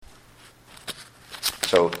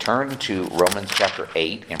So turn to Romans chapter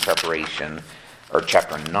 8 in preparation, or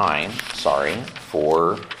chapter 9,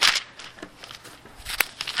 for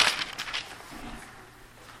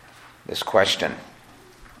this question.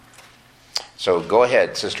 So go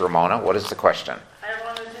ahead, Sister Ramona. What is the question? I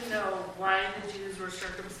wanted to know why the Jews were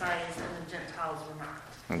circumcised and the Gentiles were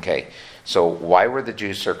not. Okay, so why were the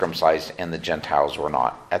Jews circumcised and the Gentiles were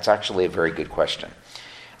not? That's actually a very good question.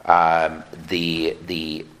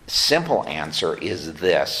 The simple answer is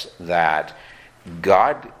this, that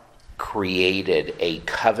God created a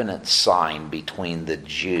covenant sign between the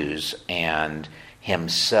Jews and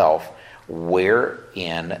himself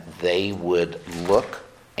wherein they would look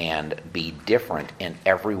and be different in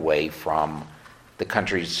every way from the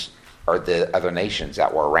countries or the other nations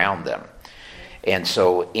that were around them. And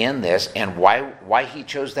so in this, and why he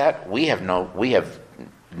chose that, we have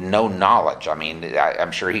no knowledge. I mean,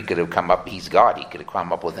 I'm sure he could have come up, he's God, he could have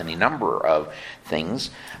come up with any number of things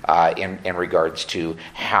in regards to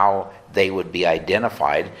how they would be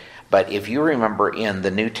identified. But if you remember in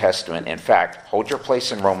the New Testament, in fact, hold your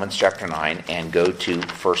place in Romans chapter 9 and go to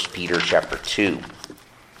 1 Peter chapter 2.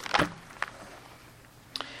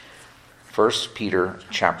 1 Peter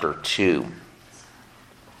chapter 2.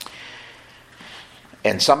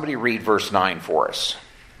 And somebody read verse 9 for us.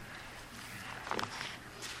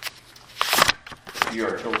 You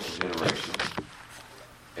are a chosen generation,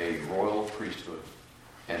 a royal priesthood,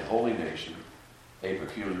 and holy nation, a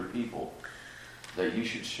peculiar people, that you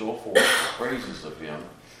should show forth the praises of him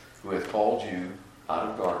who hath called you out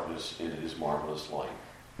of darkness into his marvelous light.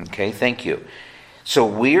 Okay, thank you. So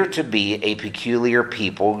we're to be a peculiar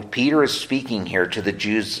people. Peter is speaking here to the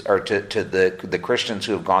Jews, or to the Christians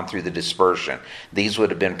who have gone through the dispersion. These would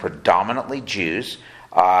have been predominantly Jews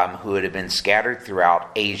who would have been scattered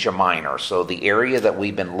throughout Asia Minor. So the area that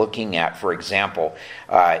we've been looking at, for example,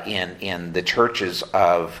 in the churches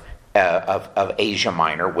of Asia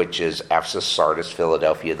Minor, which is Ephesus, Sardis,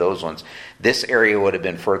 Philadelphia, those ones, this area would have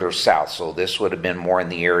been further south. So this would have been more in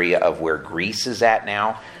the area of where Greece is at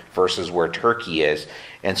now versus where Turkey is.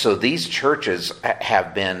 And so these churches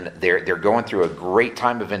have been, they're going through a great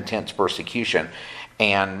time of intense persecution.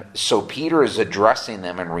 And so Peter is addressing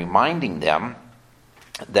them and reminding them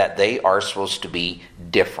that they are supposed to be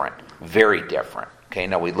different, very different. Okay,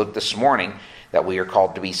 now we looked this morning that we are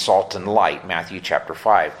called to be salt and light, Matthew chapter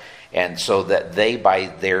 5. And so that they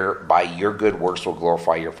by your good works will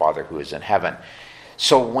glorify your Father who is in heaven.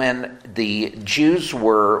 So when the Jews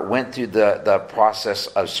went through the process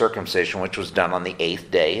of circumcision, which was done on the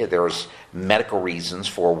 8th day, there was medical reasons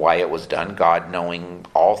for why it was done. God, knowing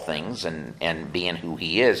all things and being who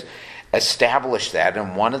he is, established that.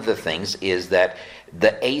 And one of the things is that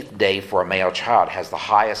the 8th day for a male child has the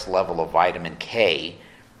highest level of vitamin K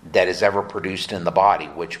that is ever produced in the body,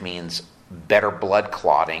 which means better blood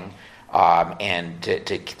clotting and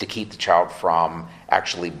to keep the child from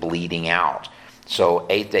actually bleeding out. So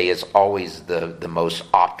 8th day is always the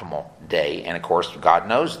most optimal day, and of course God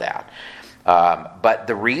knows that. But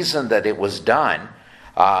the reason that it was done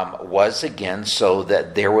was, again, so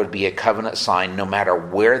that there would be a covenant sign. No matter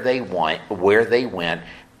where they went,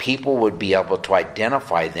 people would be able to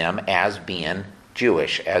identify them as being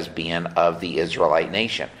Jewish, as being of the Israelite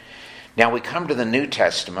nation. Now we come to the New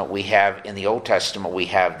Testament. We have, in the Old Testament, we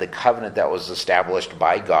have the covenant that was established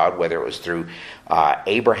by God, whether it was through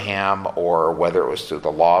Abraham or whether it was through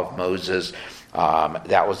the law of Moses,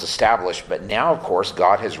 that was established. But now, of course,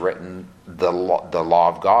 God has written the law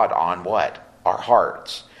of God on what? Our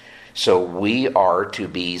hearts. So we are to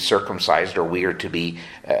be circumcised, or we are to be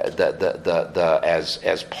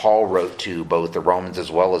as Paul wrote to both the Romans as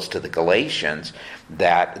well as to the Galatians,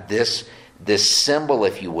 that this symbol,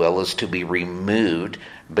 if you will, is to be removed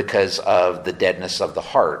because of the deadness of the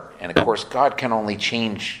heart. And of course, God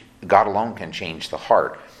alone can change the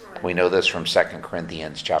heart. We know this from 2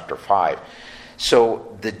 Corinthians chapter 5.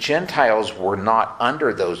 So the Gentiles were not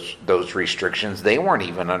under those restrictions. They weren't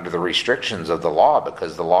even under the restrictions of the law,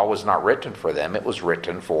 because the law was not written for them. It was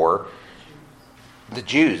written for the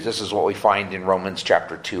Jews. This is what we find in Romans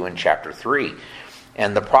chapter 2 and chapter 3.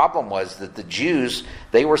 And the problem was that the Jews,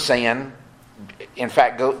 they were saying, in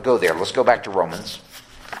fact, go there. Let's go back to Romans.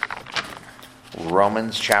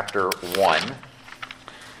 Romans chapter 1.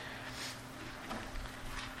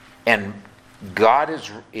 And God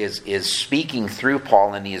is speaking through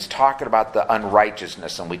Paul, and he is talking about the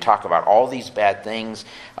unrighteousness. And we talk about all these bad things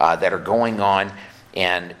that are going on.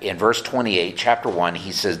 And in verse 28, chapter 1,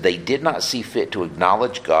 he says, they did not see fit to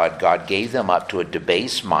acknowledge God. God gave them up to a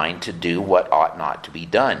debased mind to do what ought not to be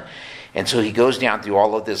done. And so he goes down through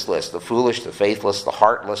all of this list: the foolish, the faithless, the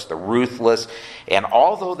heartless, the ruthless. And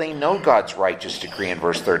although they know God's righteous decree in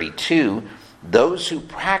verse 32, those who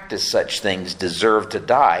practice such things deserve to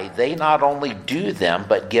die. They not only do them,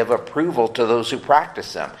 but give approval to those who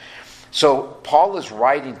practice them. So Paul is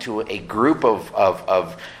writing to a group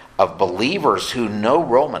of believers who know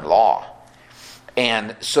Roman law.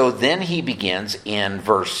 And so then he begins in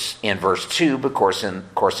verse 2, of course in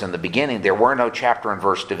the beginning there were no chapter and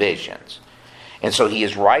verse divisions. And so he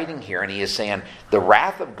is writing here and he is saying, the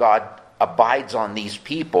wrath of God abides on these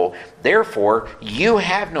people. Therefore, you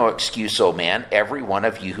have no excuse, O man, every one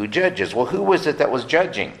of you who judges. Well, who was it that was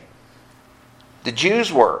judging? The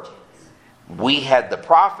Jews were. We had the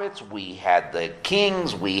prophets, we had the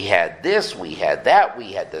kings, we had this, we had that,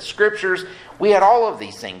 we had the scriptures, we had all of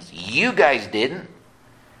these things. You guys didn't.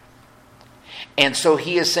 And so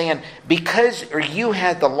he is saying, because you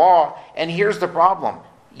had the law, and here's the problem,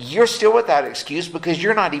 you're still without excuse because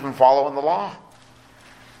you're not even following the law.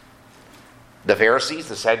 The Pharisees,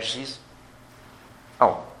 the Sadducees,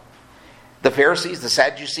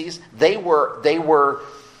 they were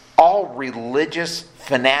all religious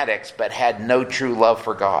fanatics, but had no true love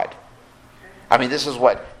for God. I mean, this is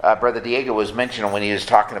what Brother Diego was mentioning when he was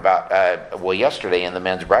talking about, yesterday in the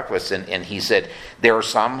men's breakfast, and he said, there are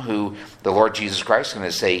some who the Lord Jesus Christ is going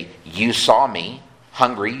to say, you saw me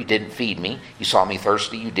hungry, you didn't feed me. You saw me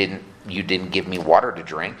thirsty, you didn't give me water to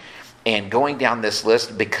drink. And going down this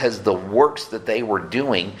list, because the works that they were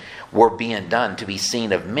doing were being done to be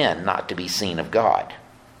seen of men, not to be seen of God.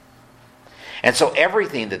 And so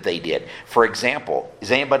everything that they did, for example,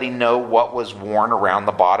 does anybody know what was worn around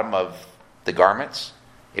the bottom of the garments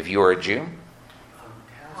if you were a Jew?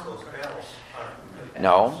 Tassels, bells.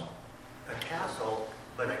 No. A tassel,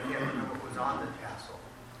 but I can't remember what was on the tassel.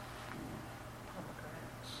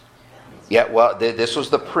 Yeah, well, this was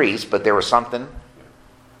the priest, but there was something.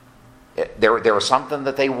 There was something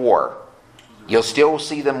that they wore. You'll still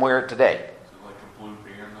see them wear it today. Is it like a blue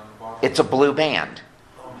band on the bottom? It's a blue band.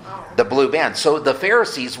 The blue band. So the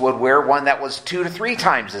Pharisees would wear one that was 2 to 3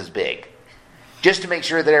 times as big, just to make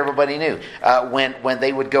sure that everybody knew. When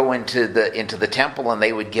they would go into the temple and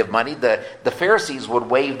they would give money, the Pharisees would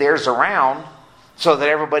wave theirs around so that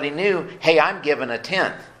everybody knew, hey, I'm giving a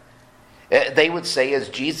tenth. They would say, as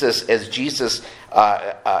Jesus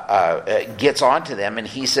gets onto them, and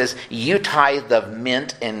he says, you tithe of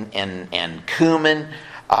mint and cumin,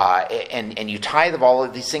 and you tithe of all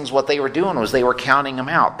of these things. What they were doing was they were counting them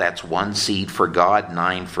out. That's 1 seed for God,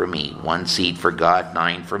 9 for me. 1 seed for God,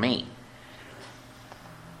 9 for me.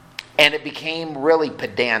 And it became really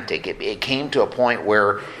pedantic. It came to a point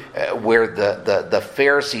where the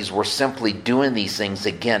Pharisees were simply doing these things,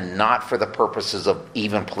 again, not for the purposes of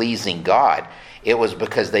even pleasing God. It was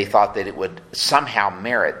because they thought that it would somehow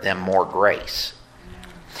merit them more grace.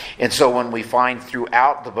 And so when we find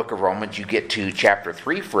throughout the book of Romans, you get to chapter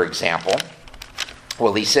 3, for example,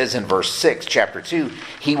 well, he says in verse 6, chapter 2,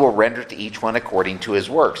 he will render to each one according to his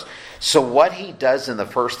works. So what he does in the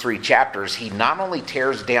first 3 chapters, he not only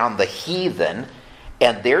tears down the heathen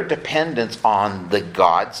and their dependence on the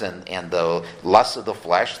gods and the lust of the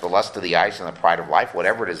flesh, the lust of the eyes, and the pride of life,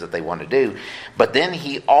 whatever it is that they want to do, but then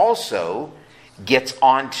he also gets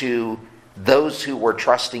onto those who were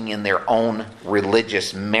trusting in their own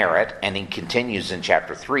religious merit, and he continues in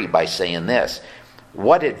chapter 3 by saying this,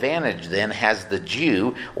 what advantage then has the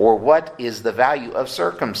Jew, or what is the value of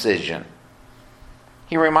circumcision?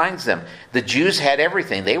 He reminds them, the Jews had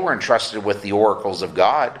everything. They were entrusted with the oracles of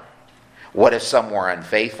God. What if some were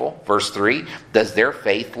unfaithful? Verse 3, does their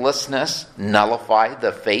faithlessness nullify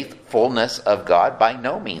the faithfulness of God? By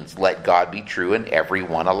no means. Let God be true and every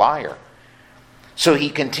one a liar. So he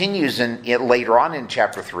continues later on in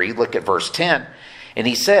chapter 3, look at verse 10, and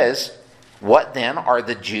he says, what then, are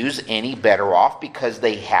the Jews any better off because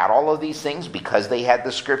they had all of these things, because they had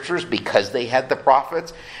the scriptures, because they had the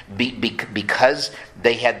prophets, because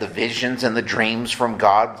they had the visions and the dreams from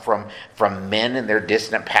God, from men in their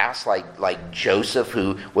distant past, like Joseph,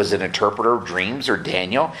 who was an interpreter of dreams, or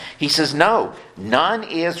Daniel? He says, no, none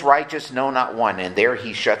is righteous, no, not one. And there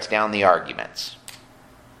he shuts down the arguments.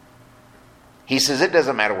 He says it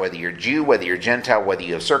doesn't matter whether you're Jew, whether you're Gentile, whether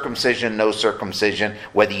you have circumcision, no circumcision,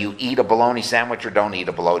 whether you eat a bologna sandwich or don't eat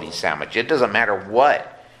a bologna sandwich. It doesn't matter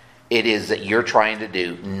what it is that you're trying to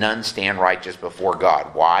do. None stand righteous before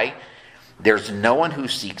God. Why? There's no one who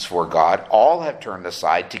seeks for God. All have turned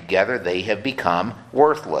aside. Together they have become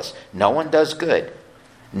worthless. No one does good.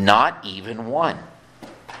 Not even one.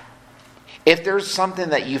 If there's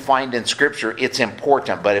something that you find in Scripture, it's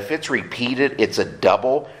important. But if it's repeated, it's a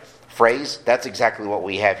double phrase, that's exactly what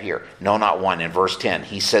we have here. No, not one, in verse 10.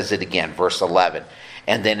 He says it again, verse 11,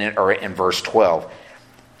 and then in verse 12.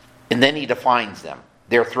 And then he defines them.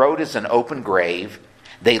 Their throat is an open grave.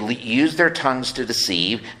 They use their tongues to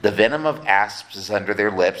deceive. The venom of asps is under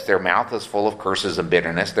their lips. Their mouth is full of curses and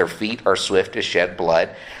bitterness. Their feet are swift to shed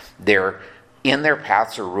blood. In their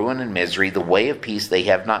paths are ruin and misery. The way of peace they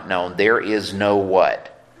have not known. There is no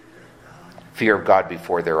what? Fear of God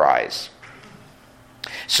before their eyes.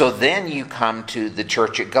 So then you come to the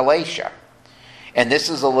church at Galatia. And this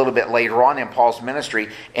is a little bit later on in Paul's ministry.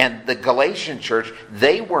 And the Galatian church,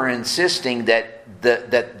 they were insisting that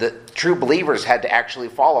the true believers had to actually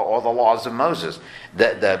follow all the laws of Moses.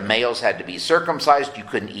 The males had to be circumcised. You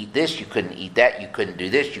couldn't eat this. You couldn't eat that. You couldn't do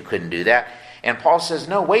this. You couldn't do that. And Paul says,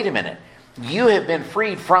 no, wait a minute. You have been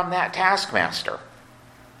freed from that taskmaster.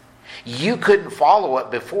 You couldn't follow it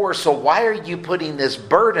before, so why are you putting this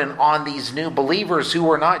burden on these new believers who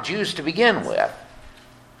were not Jews to begin with?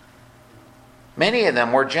 Many of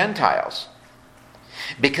them were Gentiles.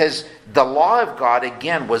 Because the law of God,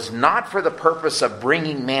 again, was not for the purpose of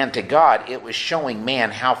bringing man to God. It was showing man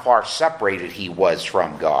how far separated he was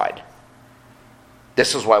from God.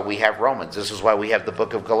 This is why we have Romans. This is why we have the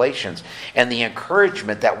book of Galatians. And the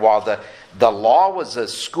encouragement that while the law was a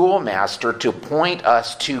schoolmaster to point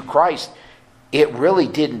us to Christ, it really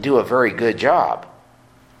didn't do a very good job.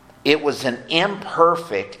 It was an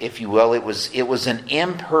imperfect, if you will, it was an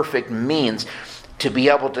imperfect means to be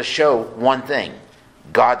able to show one thing.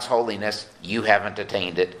 God's holiness, you haven't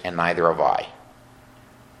attained it, and neither have I.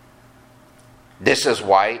 This is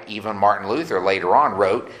why even Martin Luther later on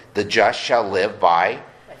wrote, the just shall live by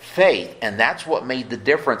faith. And that's what made the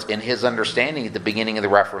difference in his understanding at the beginning of the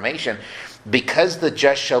Reformation. Because the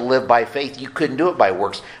just shall live by faith, you couldn't do it by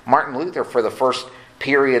works. Martin Luther, for the first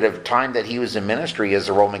period of time that he was in ministry as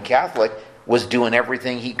a Roman Catholic, was doing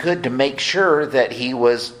everything he could to make sure that he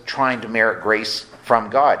was trying to merit grace from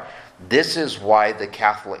God. This is why the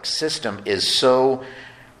Catholic system is so,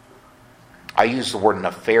 I use the word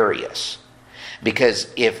nefarious.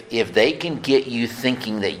 Because if they can get you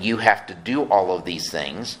thinking that you have to do all of these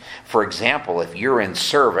things, for example, if you're in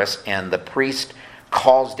service and the priest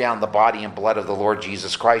calls down the body and blood of the Lord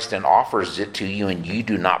Jesus Christ and offers it to you and you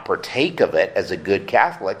do not partake of it as a good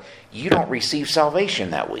Catholic, you don't receive salvation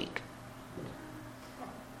that week.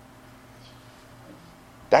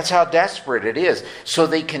 That's how desperate it is. So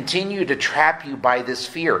they continue to trap you by this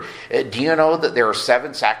fear. Do you know that there are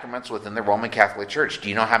 7 sacraments within the Roman Catholic Church? Do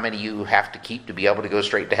you know how many you have to keep to be able to go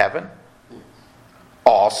straight to heaven?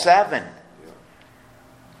 All 7.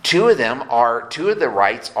 2 of the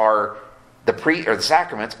rites are the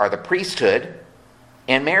sacraments are the priesthood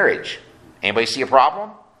and marriage. Anybody see a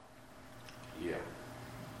problem? Yeah.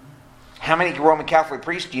 How many Roman Catholic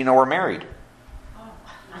priests do you know are married?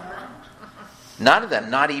 None of them,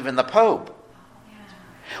 not even the Pope.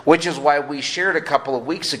 Which is why we shared a couple of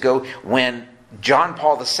weeks ago when John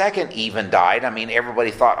Paul II even died. I mean, everybody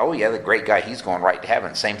thought, oh yeah, the great guy, he's going right to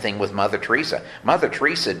heaven. Same thing with Mother Teresa. Mother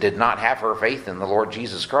Teresa did not have her faith in the Lord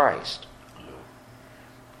Jesus Christ.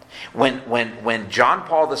 When John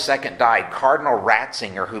Paul II died, Cardinal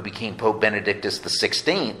Ratzinger, who became Pope Benedictus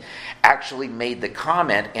XVI, actually made the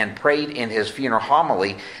comment and prayed in his funeral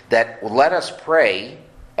homily that let us pray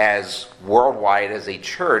as worldwide as a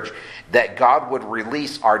church that God would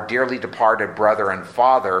release our dearly departed brother and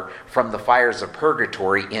father from the fires of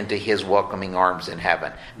purgatory into his welcoming arms in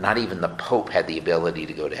heaven. Not even the Pope had the ability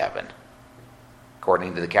to go to heaven,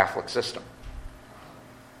 according to the Catholic system.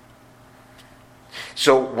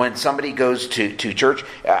 So when somebody goes to church,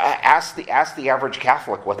 ask the average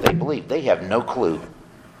Catholic what they believe. They have no clue.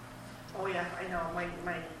 Oh yeah, I know.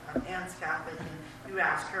 My aunt's Catholic, and you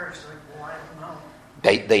ask her, she's like, well, I don't know.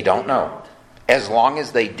 They don't know. As long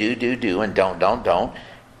as they do, and don't,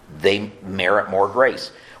 they merit more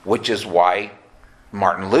grace. Which is why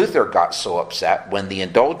Martin Luther got so upset when the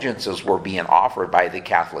indulgences were being offered by the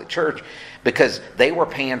Catholic Church, because they were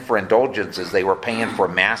paying for indulgences, they were paying for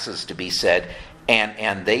masses to be said,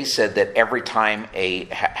 and they said that every time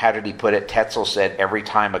how did he put it? Tetzel said every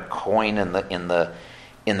time a coin in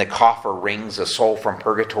the coffer rings, a soul from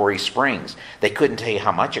purgatory springs. They couldn't tell you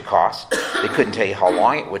how much it cost. They couldn't tell you how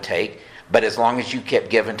long it would take. But as long as you kept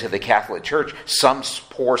giving to the Catholic Church, some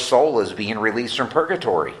poor soul is being released from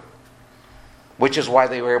purgatory. Which is why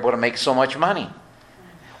they were able to make so much money.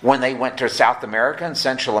 When they went to South America and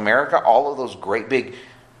Central America, all of those great big...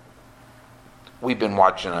 We've been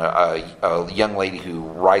watching a young lady who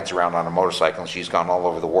rides around on a motorcycle, and she's gone all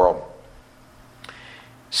over the world.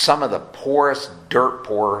 Some of the poorest, dirt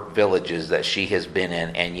poor villages that she has been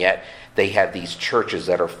in, and yet they have these churches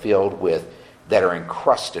that are filled with that are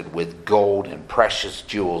encrusted with gold and precious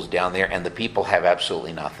jewels down there, and the people have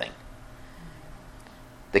absolutely nothing.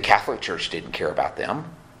 The Catholic Church didn't care about them.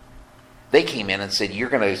 They came in and said, you're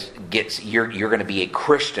going to be a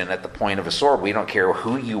Christian at the point of a sword. We don't care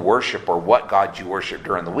who you worship or what God you worship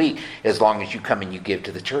during the week, as long as you come and you give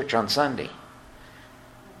to the church on Sunday.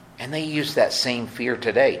 And they use that same fear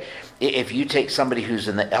today. If you take somebody who's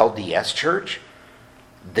in the LDS church,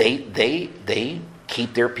 they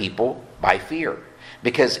keep their people by fear.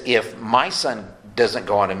 Because if my son doesn't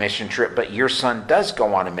go on a mission trip, but your son does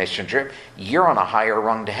go on a mission trip, you're on a higher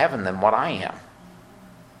rung to heaven than what I am.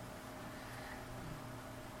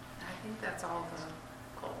 I think that's all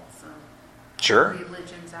the cults and Sure.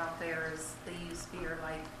 religions out there is they use fear,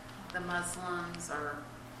 like the Muslims, or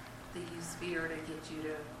they use fear to get you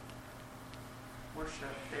to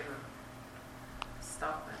worship their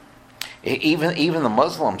stuff. Even the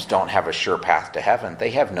Muslims don't have a sure path to heaven.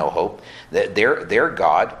 They have no hope. Their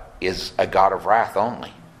God is a God of wrath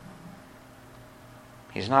only.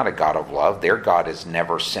 He's not a God of love. Their God has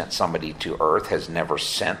never sent somebody to earth, has never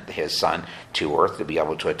sent his son to earth to be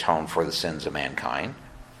able to atone for the sins of mankind.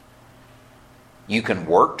 You can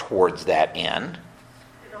work towards that end.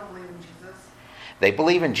 They don't believe in Jesus. They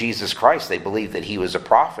believe in Jesus Christ. They believe that he was a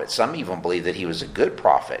prophet. Some even believe that he was a good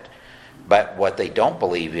prophet. But what they don't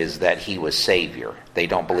believe is that he was Savior. They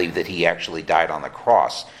don't believe that he actually died on the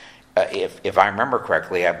cross. If I remember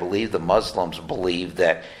correctly, I believe the Muslims believe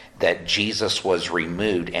that Jesus was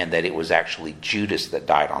removed and that it was actually Judas that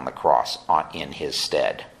died on the cross in his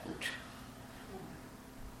stead.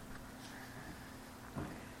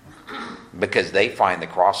 Because they find the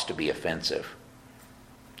cross to be offensive.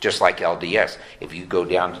 Just like LDS. If you go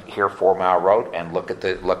down here 4 Mile Road and look at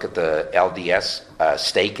the LDS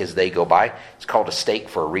stake as they go by, it's called a stake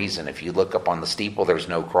for a reason. If you look up on the steeple, there's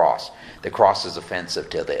no cross. The cross is offensive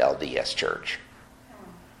to the LDS church.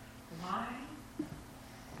 Why?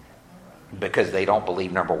 Because they don't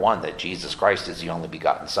believe, number one, that Jesus Christ is the only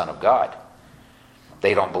begotten Son of God.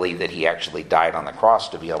 They don't believe that he actually died on the cross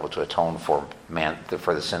to be able to atone for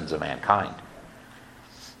the sins of mankind.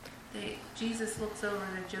 Jesus looks over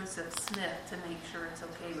to Joseph Smith to make sure it's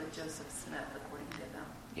okay with Joseph Smith, according to them.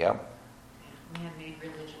 Yep. Man-made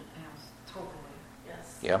religion, yes, totally.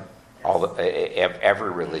 Yes. Yep. Every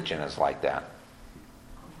religion is like that.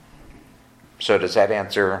 So does that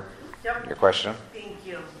answer your question? Thank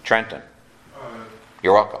you. Trenton.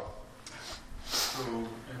 You're welcome. So,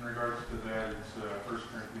 in regards to that, it's 1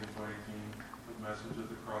 Corinthians 19, the message of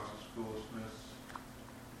the cross is foolishness.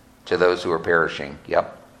 To those who are perishing.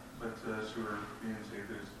 Yep. But to us who are being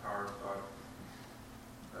saved, it is the power of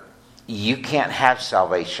God. You can't have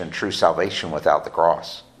salvation, true salvation, without the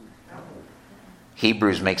cross.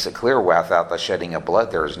 Hebrews makes it clear, without the shedding of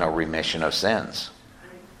blood, there is no remission of sins.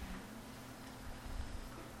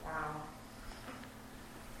 Wow.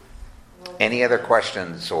 Any other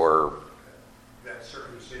questions or... That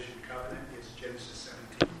circumcision covenant is Genesis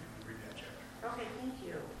 17. Read that chapter. Okay, thank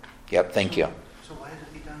you. Yep, thank you. So why is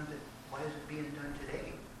it being done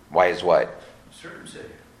today? Why is what?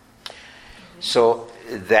 Circumcision. So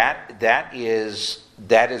that is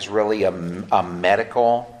really a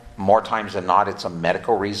medical, more times than not, it's a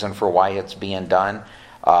medical reason for why it's being done.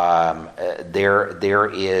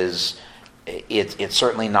 It's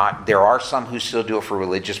certainly not. There are some who still do it for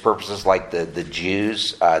religious purposes, like the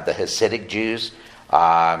Jews, the Hasidic Jews.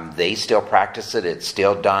 They still practice it. It's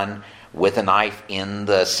still done with a knife in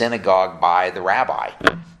the synagogue by the rabbi.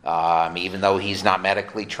 Even though he's not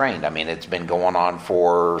medically trained. I mean, it's been going on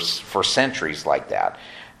for centuries like that.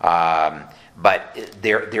 But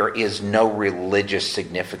there is no religious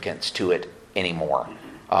significance to it anymore,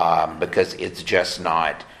 because it's just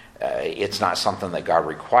not. It's not something that God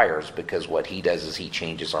requires, because what he does is he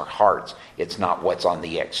changes our hearts. It's not what's on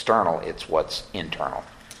the external, it's what's internal.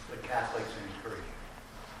 The Catholics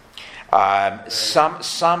encourage.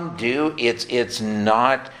 Some do. It's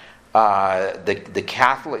not. The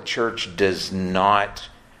Catholic Church does not.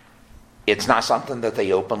 It's not something that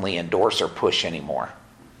they openly endorse or push anymore.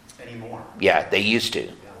 Anymore. Yeah, they used to.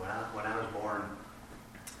 Yeah, when I was born,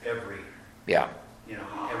 every Yeah.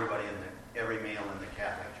 every male in the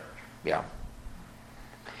Catholic Church. Yeah.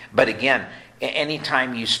 But again,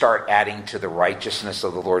 anytime you start adding to the righteousness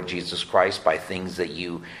of the Lord Jesus Christ by things that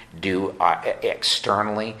you do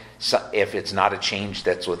externally, so if it's not a change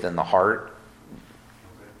that's within the heart,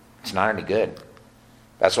 it's not any good.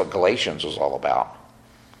 That's what Galatians was all about.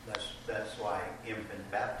 That's why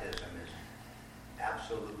infant baptism is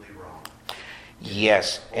absolutely wrong.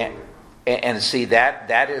 Yes, and see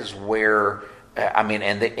that is where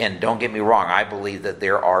and don't get me wrong. I believe that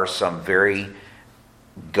there are some very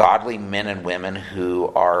godly men and women who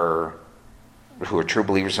are true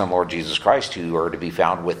believers in the Lord Jesus Christ, who are to be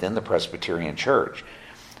found within the Presbyterian Church.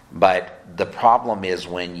 But the problem is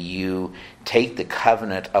when you take the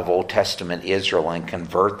covenant of Old Testament Israel and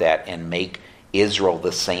convert that and make Israel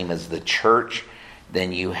the same as the church,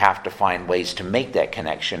 then you have to find ways to make that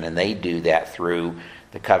connection. And they do that through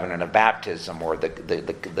the covenant of baptism, or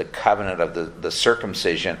the covenant of the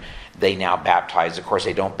circumcision. They now baptize. Of course,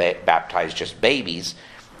 they don't baptize just babies.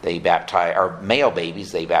 They baptize, or male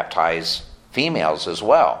babies, they baptize females as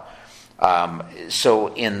well.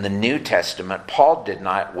 So in the New Testament, Paul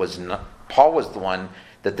was the one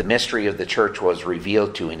that the mystery of the church was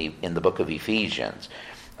revealed to in the book of Ephesians.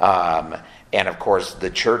 And of course, the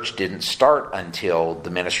church didn't start until the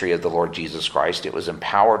ministry of the Lord Jesus Christ. It was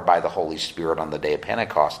empowered by the Holy Spirit on the day of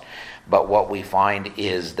Pentecost. But what we find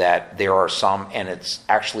is that there are some, and it's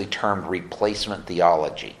actually termed replacement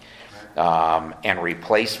theology. And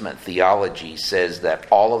replacement theology says that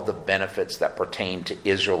all of the benefits that pertain to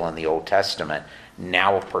Israel in the Old Testament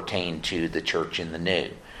now pertain to the church in the New,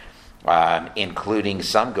 including,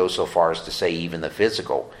 some go so far as to say even the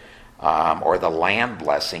physical or the land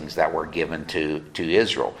blessings that were given to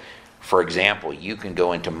Israel. For example, you can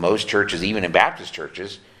go into most churches, even in Baptist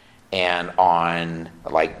churches, and on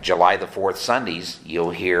like July the 4th Sundays,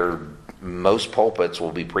 you'll hear most pulpits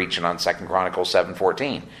will be preaching on 2 Chronicles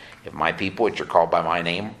 7:14. If my people, which are called by my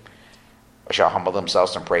name, shall humble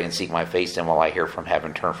themselves and pray and seek my face, then will I hear from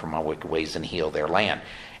heaven, turn from my wicked ways, and heal their land.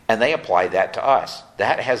 And they apply that to us.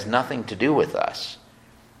 That has nothing to do with us.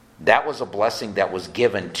 That was a blessing that was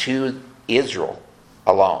given to Israel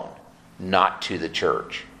alone, not to the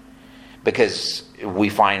church. Because we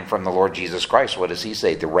find from the Lord Jesus Christ, what does he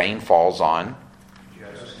say? The rain falls on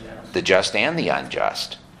the just and the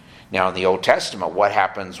unjust. Now, in the Old Testament, what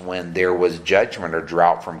happens when there was judgment or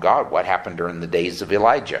drought from God? What happened during the days of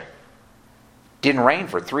Elijah? Didn't rain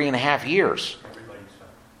for 3.5 years.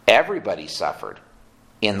 Everybody suffered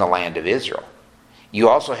in the land of Israel. You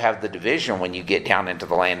also have the division when you get down into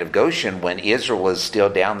the land of Goshen, when Israel is still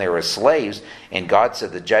down there as slaves, and God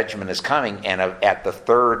said the judgment is coming. And at the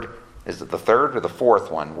third, is it the third or the fourth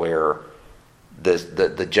one, where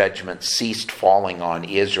the judgment ceased falling on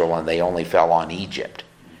Israel and they only fell on Egypt?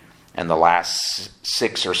 And the last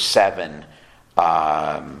 6 or 7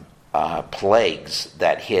 plagues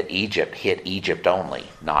that hit Egypt only,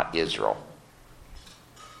 not Israel.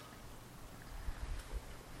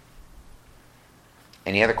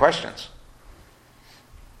 Any other questions?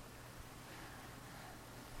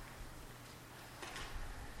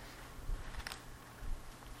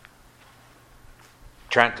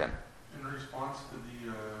 Trenton. In response to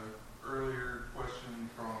the earlier question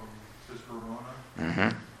from Sister Ramona, Mm-hmm.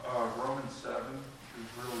 Romans 7 is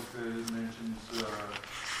really good. It mentions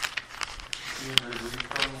being relieved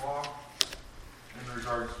from the law in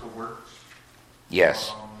regards to works.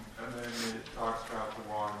 Yes. And then it talks about the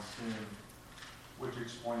law and sin, which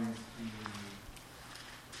explains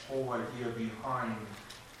the whole idea behind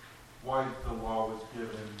why the law was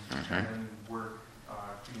given, and we're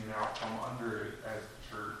being out from under it as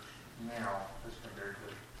the church now as compared to.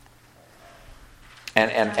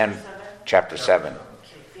 And chapter 7.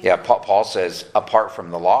 Yeah, Paul says, apart from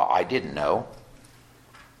the law, I didn't know.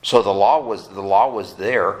 So the law was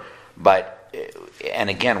there, but, and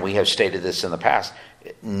again, we have stated this in the past,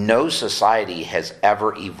 no society has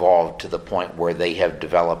ever evolved to the point where they have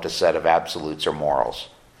developed a set of absolutes or morals.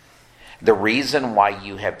 The reason why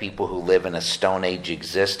you have people who live in a Stone Age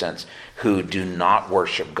existence who do not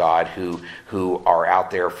worship God, who are out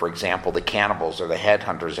there, for example, the cannibals or the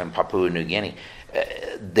headhunters in Papua New Guinea,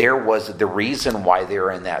 the reason why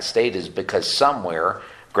they're in that state is because somewhere,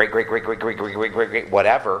 great,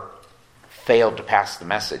 whatever, failed to pass the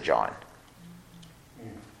message on.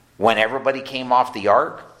 When everybody came off the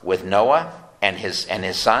ark with Noah and his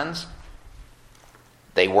sons,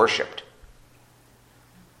 they worshipped.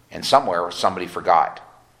 And somewhere somebody forgot,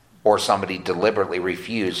 or somebody deliberately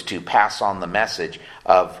refused to pass on the message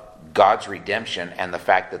of God's redemption and the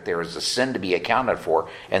fact that there is a sin to be accounted for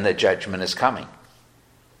and that judgment is coming.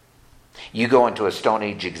 You go into a Stone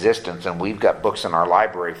Age existence, and we've got books in our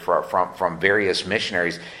library from various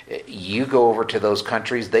missionaries. You go over to those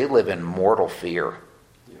countries, they live in mortal fear.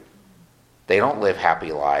 They don't live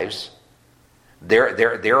happy lives.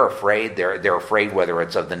 They're afraid. They're afraid whether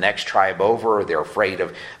it's of the next tribe over, or they're afraid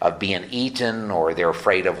of being eaten, or they're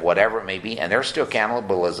afraid of whatever it may be. And there's still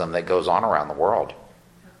cannibalism that goes on around the world.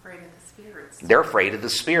 They're afraid of the spirits. They're afraid of the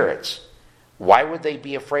spirits. Why would they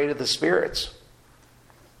be afraid of the spirits?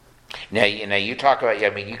 Now, you talk about,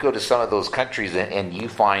 you go to some of those countries and you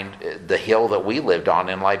find the hill that we lived on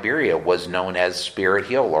in Liberia was known as Spirit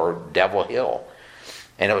Hill or Devil Hill.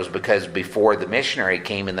 And it was because before the missionary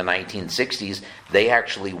came in the 1960s, they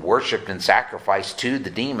actually worshipped and sacrificed to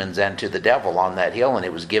the demons and to the devil on that hill, and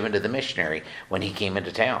it was given to the missionary when he came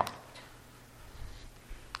into town.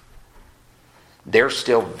 There's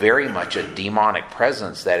still very much a demonic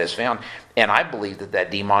presence that is found. And I believe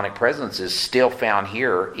that demonic presence is still found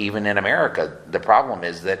here, even in America. The problem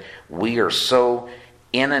is that we are so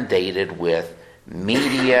inundated with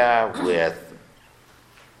media,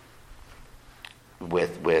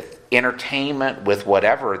 with entertainment, with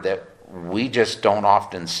whatever, that we just don't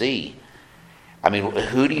often see. I mean,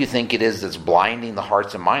 who do you think it is that's blinding the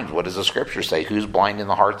hearts and minds? What does the scripture say? Who's blinding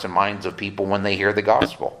the hearts and minds of people when they hear the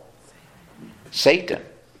gospel? Satan.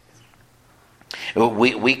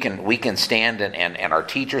 We can stand and our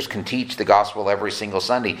teachers can teach the gospel every single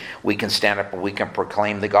Sunday. We can stand up and we can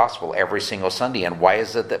proclaim the gospel every single Sunday. And why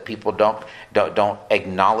is it that people don't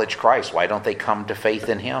acknowledge Christ? Why don't they come to faith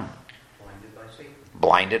in Him?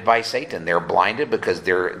 Blinded by Satan. They're blinded because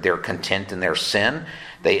they're content in their sin.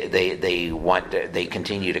 They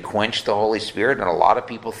continue to quench the Holy Spirit, and a lot of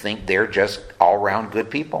people think they're just all around good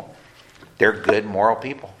people. They're good, moral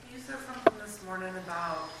people. You said something this morning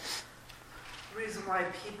about the reason why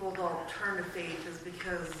people don't turn to faith is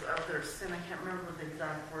because of their sin. I can't remember the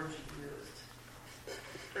exact words you used,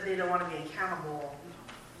 but they don't want to be accountable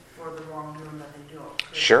for the wrongdoing that they do.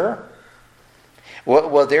 Sure.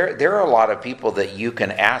 Well, there are a lot of people that you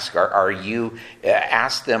can ask. Are you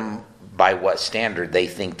ask them by what standard they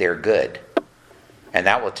think they're good, and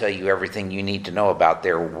that will tell you everything you need to know about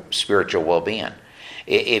their spiritual well-being.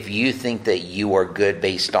 If you think that you are good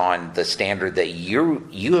based on the standard that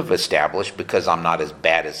you have established, because I'm not as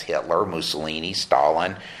bad as Hitler, Mussolini,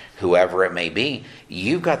 Stalin, whoever it may be,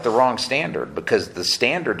 you've got the wrong standard, because the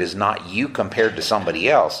standard is not you compared to somebody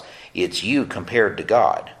else. It's you compared to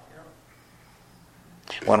God.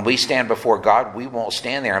 When we stand before God, we won't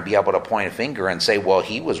stand there and be able to point a finger and say, well,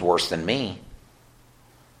 he was worse than me.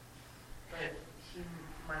 But he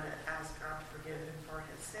might have asked God to forgive him for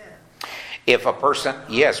his sin. If a person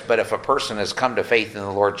has come to faith in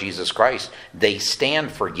the Lord Jesus Christ, they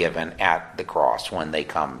stand forgiven at the cross when they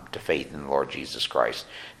come to faith in the Lord Jesus Christ.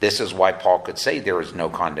 This is why Paul could say there is no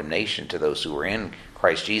condemnation to those who are in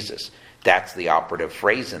Christ Jesus. That's the operative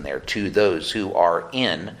phrase in there, to those who are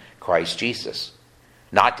in Christ Jesus.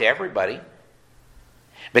 Not to everybody.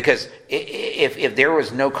 Because if there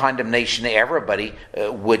was no condemnation to everybody,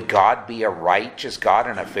 would God be a righteous God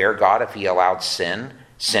and a fair God if he allowed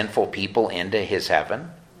sinful people into his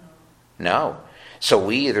heaven? No. So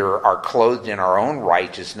we either are clothed in our own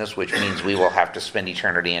righteousness, which means we will have to spend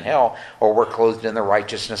eternity in hell, or we're clothed in the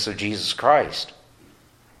righteousness of Jesus Christ.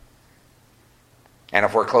 And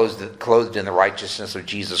if we're clothed in the righteousness of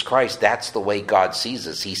Jesus Christ, that's the way God sees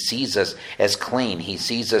us. He sees us as clean. He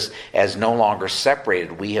sees us as no longer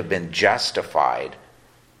separated. We have been justified.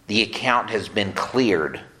 The account has been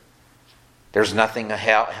cleared. There's nothing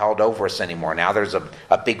held over us anymore. Now there's a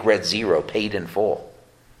big red zero, paid in full.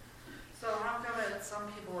 So how come that some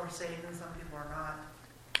people are saved and some people are not?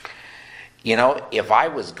 You know, if I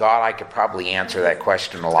was God, I could probably answer that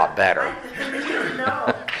question a lot better.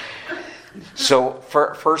 No. So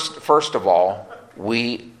first of all,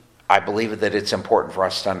 I believe that it's important for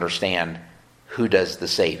us to understand who does the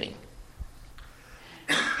saving.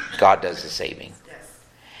 God does the saving. Yes.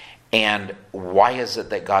 And why is it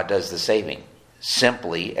that God does the saving?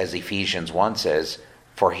 Simply, as Ephesians 1 says,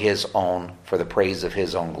 for the praise of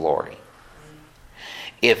his own glory.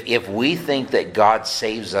 If we think that God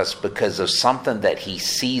saves us because of something that he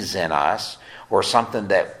sees in us, or something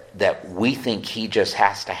that we think he just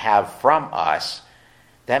has to have from us,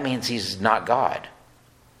 that means he's not God.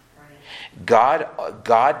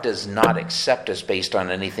 God does not accept us based on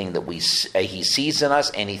anything that he sees in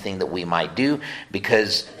us, anything that we might do,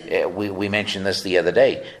 because we mentioned this the other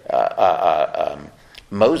day.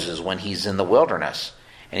 Moses, when he's in the wilderness,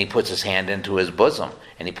 and he puts his hand into his bosom,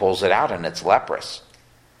 and he pulls it out, and it's leprous.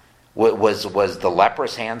 Was the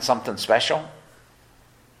leprous hand something special?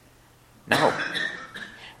 No.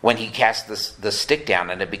 When he casts the stick down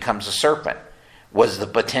and it becomes a serpent, was the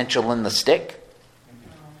potential in the stick?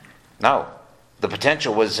 No. The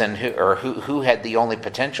potential was in who had the only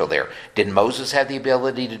potential there? Did Moses have the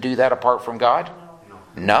ability to do that apart from God?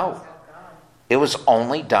 No. It was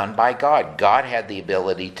only done by God. God had the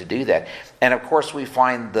ability to do that. And of course we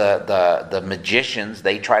find the magicians,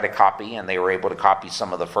 they try to copy, and they were able to copy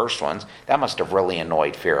some of the first ones. That must have really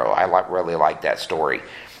annoyed Pharaoh. I really like that story.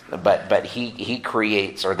 But he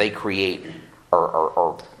creates, or they create,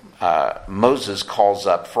 or Moses calls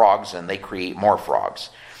up frogs and they create more frogs,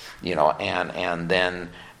 and then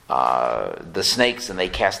the snakes, and they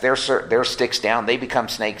cast their sticks down, they become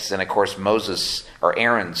snakes, and of course Moses or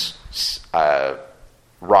Aaron's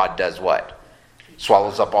rod does what?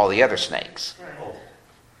 Swallows up all the other snakes. Right.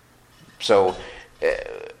 So,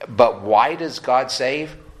 but why does God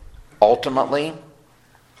save? Ultimately,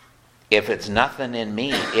 if it's nothing in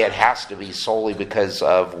me, it has to be solely because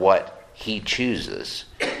of what He chooses.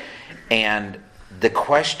 And the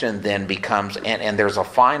question then becomes, and there's a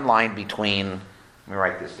fine line between, let me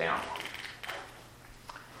write this down.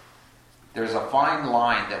 There's a fine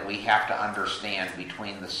line that we have to understand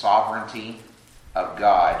between the sovereignty of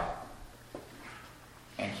God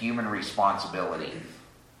and human responsibility.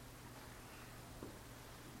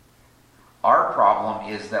 Our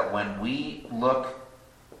problem is that when we look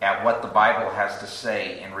at what the Bible has to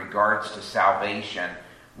say in regards to salvation,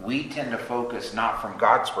 we tend to focus not from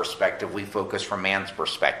God's perspective, we focus from man's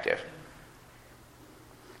perspective.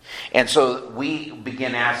 And so we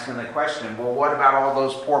begin asking the question, well, what about all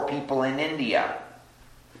those poor people in India?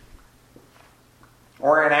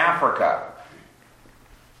 Or in Africa?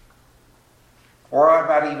 Or what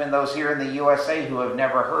about even those here in the USA who have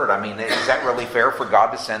never heard? I mean, is that really fair for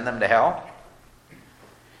God to send them to hell?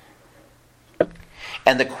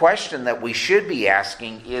 And the question that we should be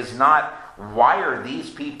asking is not, why are these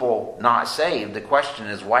people not saved? The question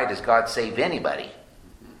is, why does God save anybody?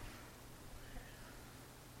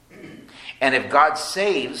 And if God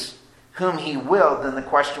saves whom He will, then the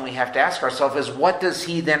question we have to ask ourselves is, what does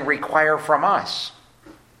He then require from us?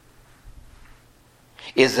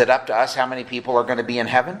 Is it up to us how many people are going to be in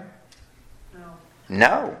heaven?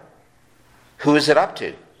 No. Who is it up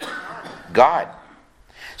to? God.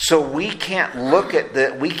 So we can't look at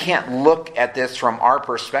this from our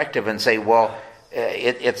perspective and say, well,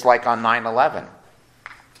 it's like on 9/11.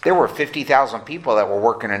 There were 50,000 people that were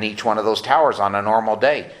working in each one of those towers on a normal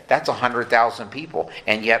day. That's 100,000 people,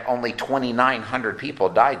 and yet only 2,900 people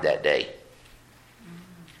died that day.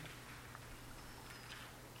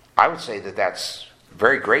 I would say that that's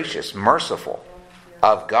very gracious, merciful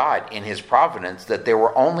of God in His providence that there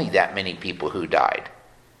were only that many people who died.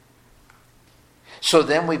 So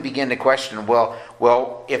then we begin to question,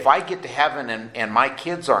 well, if I get to heaven and my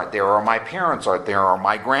kids aren't there, or my parents aren't there, or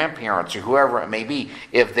my grandparents, or whoever it may be,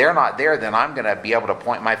 if they're not there, then I'm going to be able to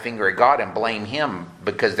point my finger at God and blame Him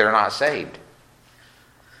because they're not saved.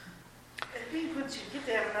 I think once you get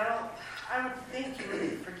to heaven, I would think you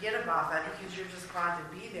would forget about that because you're just glad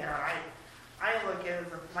to be there. I look at it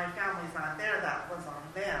as if my family's not there, that was on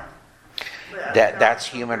them. But That's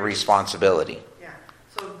human responsibility. Yeah.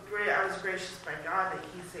 So I was gracious by God that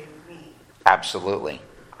He saved me. Absolutely.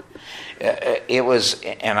 It was,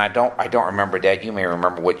 and I don't remember, Dad, you may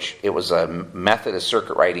remember which, it was a Methodist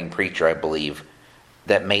circuit riding preacher, I believe,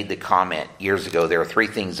 that made the comment years ago, there are three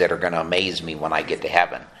things that are going to amaze me when I get to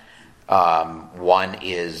heaven. One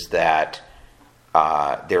is that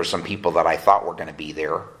there's some people that I thought were going to be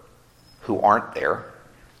there who aren't there.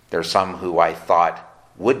 There's some who I thought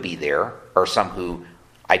would be there, or some who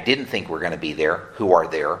I didn't think were going to be there who are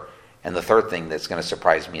there. And the third thing that's going to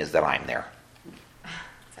surprise me is that I'm there.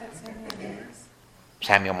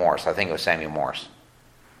 Samuel Morse. I think it was Samuel Morse.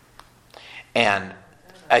 And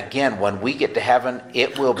again, when we get to heaven,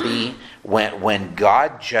 it will be when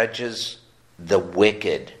God judges the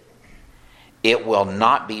wicked, it will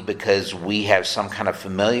not be because we have some kind of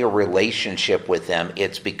familiar relationship with them.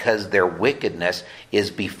 It's because their wickedness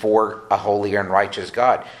is before a holy and righteous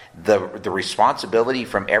God. The responsibility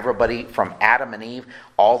from everybody, from Adam and Eve,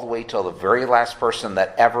 all the way till the very last person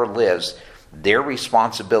that ever lives, their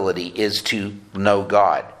responsibility is to know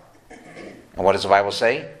God. And what does the Bible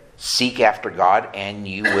say? Seek after God and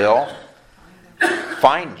you will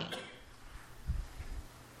find me.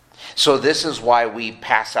 So this is why we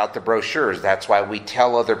pass out the brochures. That's why we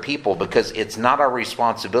tell other people, because it's not our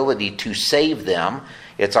responsibility to save them.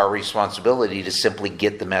 It's our responsibility to simply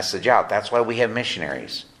get the message out. That's why we have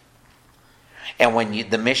missionaries. And when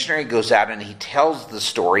the missionary goes out and he tells the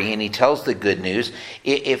story and he tells the good news,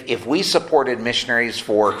 if we supported missionaries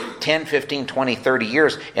for 10, 15, 20, 30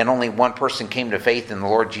 years and only one person came to faith in the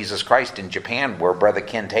Lord Jesus Christ in Japan, where Brother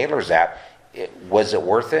Ken Taylor's at, was it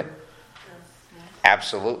worth it?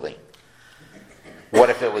 Absolutely. What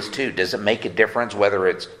if it was 2? Does it make a difference whether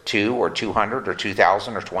it's 2 or 200 or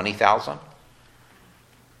 2,000 or 20,000?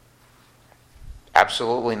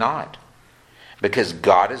 Absolutely not. Because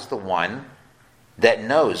God is the one that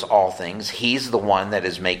knows all things. He's the one that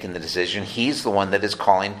is making the decision. He's the one that is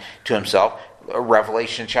calling to Himself.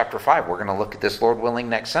 Revelation chapter 5. We're going to look at this, Lord willing,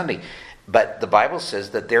 next Sunday. But the Bible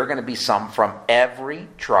says that there are going to be some from every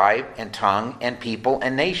tribe and tongue and people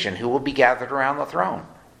and nation who will be gathered around the throne.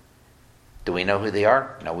 Do we know who they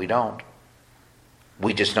are? No, we don't.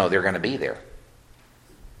 We just know they're going to be there.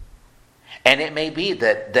 And it may be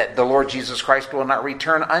that the Lord Jesus Christ will not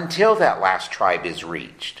return until that last tribe is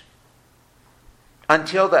reached.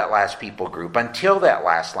 Until that last people group, until that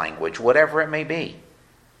last language, whatever it may be.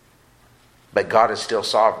 But God is still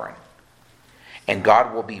sovereign. And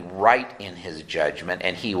God will be right in his judgment,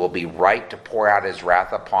 and he will be right to pour out his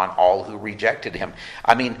wrath upon all who rejected him.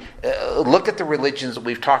 I mean, look at the religions that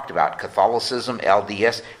we've talked about. Catholicism,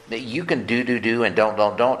 LDS. You can do, and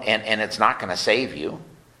don't, and it's not going to save you.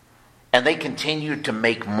 And they continue to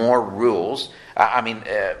make more rules.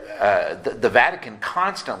 The Vatican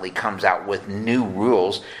constantly comes out with new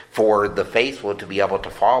rules for the faithful to be able to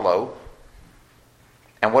follow.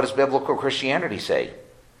 And what does biblical Christianity say?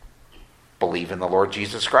 Believe in the Lord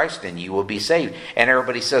Jesus Christ and you will be saved. And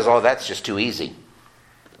everybody says, oh, that's just too easy.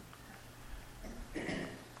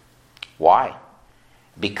 Why?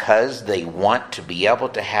 Because they want to be able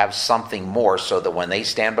to have something more so that when they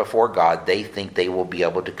stand before God, they think they will be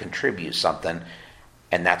able to contribute something.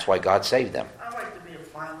 And that's why God saved them. I like to be a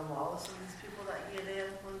fly on the wall of some of these people that get in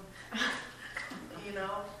when, you know.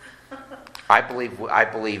 I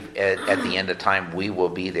believe at the end of time we will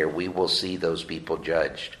be there. We will see those people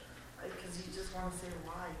judged. Because you just want to say,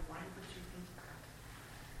 why? Why would you think that?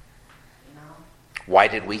 You know? Why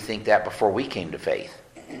did we think that before we came to faith?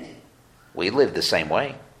 We lived the same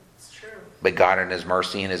way. It's true. But God in his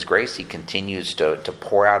mercy and his grace, he continues to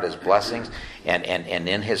pour out his blessings. And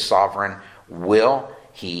in his sovereign will,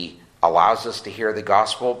 he allows us to hear the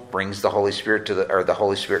gospel, brings the Holy Spirit the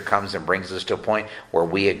Holy Spirit comes and brings us to a point where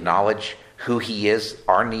we acknowledge who he is,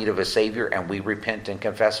 our need of a Savior, and we repent and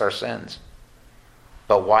confess our sins.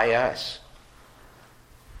 But why us?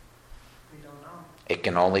 We don't know. It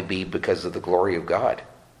can only be because of the glory of God.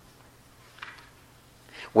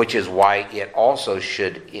 Which is why it also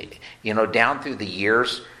should, down through the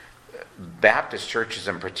years, Baptist churches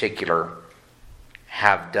in particular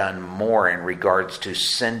have done more in regards to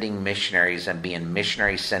sending missionaries and being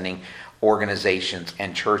missionary sending organizations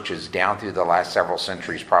and churches down through the last several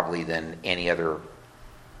centuries probably than any other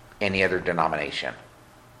denomination.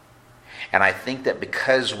 And I think that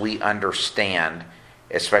because we understand,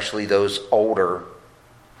 especially those older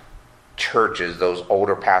churches, those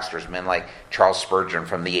older pastors, men like Charles Spurgeon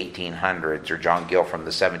from the 1800s or John Gill from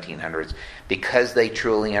the 1700s, because they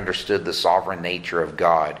truly understood the sovereign nature of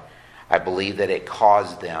God, I believe that it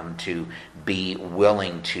caused them to be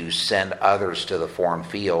willing to send others to the foreign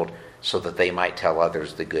field so that they might tell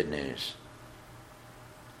others the good news.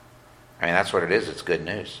 I mean, that's what it is. It's good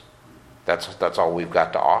news. That's all we've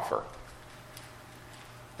got to offer.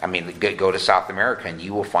 I mean, go to South America and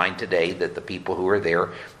you will find today that the people who are there,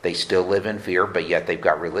 they still live in fear, but yet they've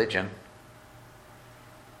got religion.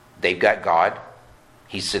 They've got God.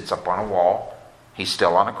 He sits up on a wall. He's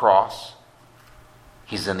still on a cross.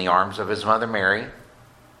 He's in the arms of his mother Mary.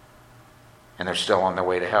 And they're still on their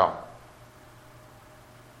way to hell.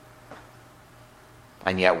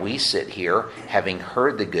 And yet we sit here having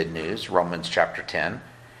heard the good news, Romans chapter 10.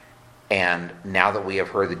 And now that we have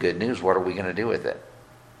heard the good news, what are we going to do with it?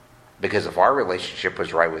 Because if our relationship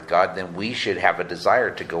was right with God, then we should have a desire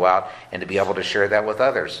to go out and to be able to share that with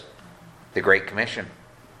others. The Great Commission.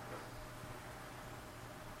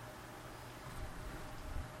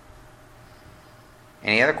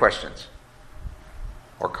 Any other questions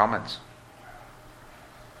or comments?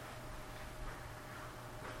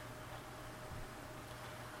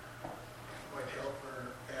 Might help or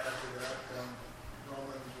add to that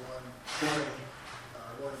Romans 1:20.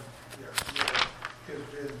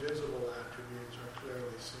 His visible attributes are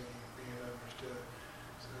clearly seen, being understood.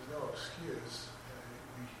 So there's no excuse.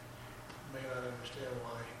 We may not understand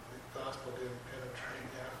why the gospel didn't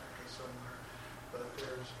penetrate Africa somewhere, but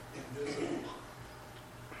there's invisible.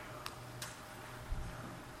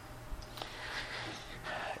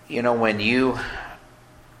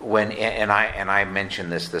 And I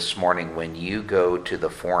mentioned this morning, when you go to the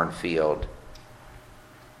foreign field,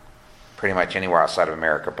 pretty much anywhere outside of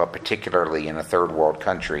America, but particularly in a third world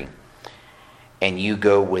country, and you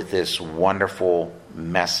go with this wonderful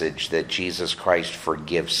message that Jesus Christ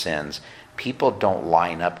forgives sins, people don't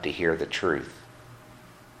line up to hear the truth.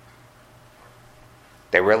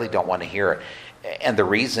 They really don't want to hear it. And the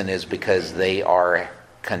reason is because they are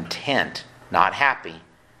content, not happy,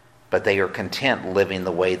 but they are content living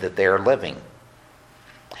the way that they are living.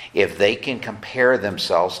 If they can compare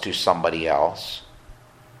themselves to somebody else,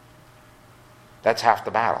 that's half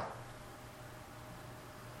the battle.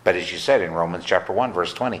 But as you said in Romans chapter 1,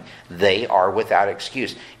 verse 20, they are without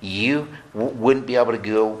excuse. You wouldn't be able to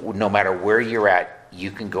go, no matter where you're at, you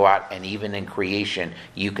can go out, and even in creation,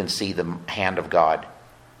 you can see the hand of God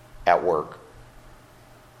at work.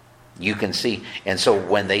 You can see. And so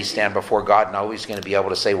when they stand before God, nobody's going to be able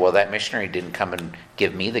to say, well, that missionary didn't come and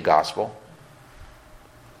give me the gospel.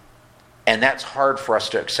 And that's hard for us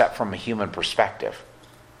to accept from a human perspective.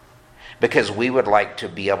 Because we would like to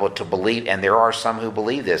be able to believe, and there are some who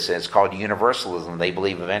believe this, and it's called universalism. They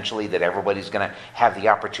believe eventually that everybody's going to have the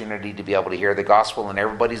opportunity to be able to hear the gospel, and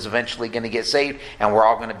everybody's eventually going to get saved, and we're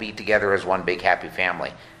all going to be together as one big happy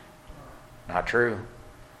family. Not true.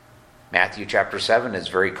 Matthew chapter 7 is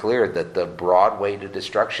very clear that the broad way to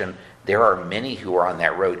destruction, there are many who are on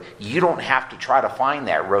that road. You don't have to try to find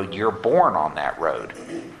that road. You're born on that road.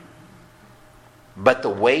 But the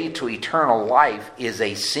way to eternal life is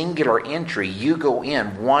a singular entry. You go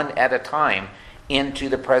in one at a time into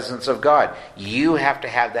the presence of God. You have to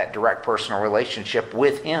have that direct personal relationship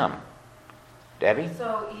with Him. Debbie?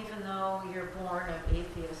 So even though you're born of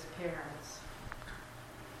atheist parents,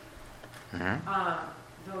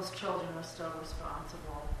 those children are still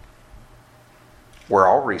responsible. We're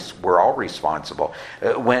all responsible.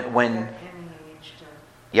 When At any age to...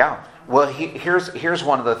 Yeah. Well, here's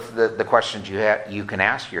one of the questions you can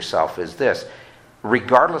ask yourself is this.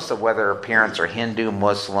 Regardless of whether parents are Hindu,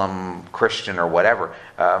 Muslim, Christian, or whatever,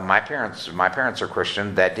 my parents are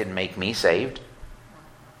Christian. That didn't make me saved.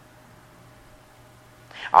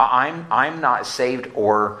 I'm not saved,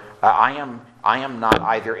 or I am not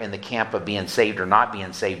either in the camp of being saved or not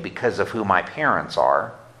being saved because of who my parents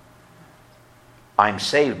are. I'm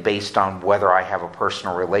saved based on whether I have a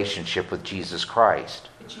personal relationship with Jesus Christ.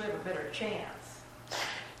 But you have a better chance.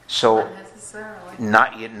 So, Not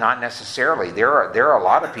necessarily. not necessarily. There are a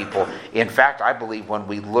lot of people. In fact, I believe when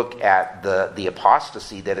we look at the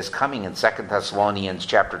apostasy that is coming in 2 Thessalonians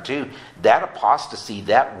chapter 2, that apostasy,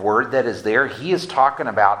 that word that is there, he is talking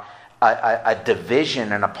about a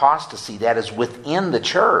division, an apostasy that is within the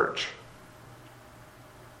church.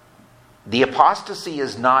 The apostasy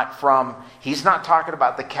is not from, he's not talking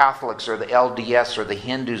about the Catholics or the LDS or the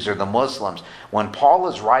Hindus or the Muslims. When Paul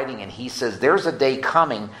is writing and he says there's a day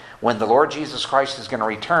coming when the Lord Jesus Christ is going to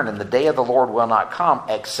return, and the day of the Lord will not come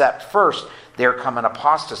except first there come an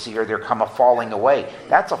apostasy or there come a falling away.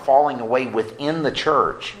 That's a falling away within the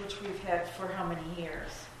church. Which we've had for how many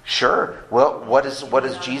years? Sure. Well, what is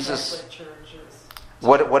Jesus...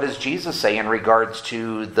 What does Jesus say in regards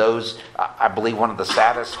to those? I believe one of the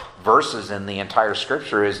saddest verses in the entire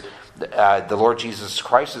Scripture is the Lord Jesus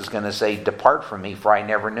Christ is going to say, "Depart from me, for I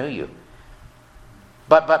never knew you."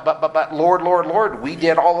 But Lord, Lord, Lord, we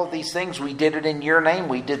did all of these things. We did it in your name.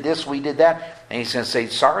 We did this. We did that. And He's going to say,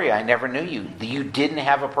 "Sorry, I never knew you. You didn't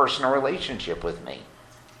have a personal relationship with me."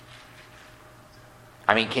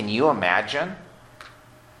 I mean, can you imagine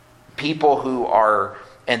people who are...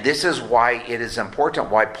 And this is why it is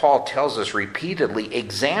important, why Paul tells us repeatedly,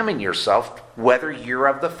 examine yourself whether you're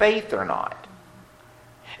of the faith or not.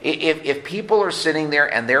 If people are sitting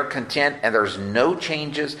there and they're content and there's no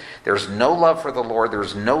changes, there's no love for the Lord,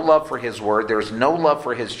 there's no love for His Word, there's no love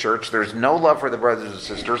for His church, there's no love for the brothers and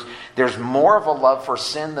sisters, there's more of a love for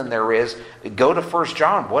sin than there is. Go to 1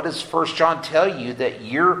 John. What does 1 John tell you that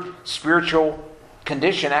your spiritual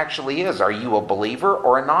condition actually is? Are you a believer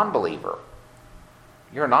or a non-believer?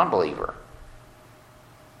 You're a non-believer.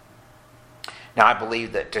 Now, I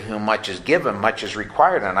believe that to whom much is given, much is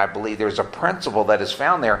required. And I believe there's a principle that is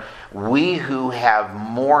found there. We who have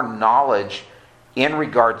more knowledge in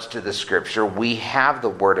regards to the Scripture, we have the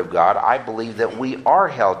Word of God. I believe that we are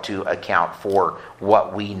held to account for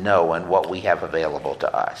what we know and what we have available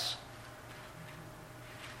to us.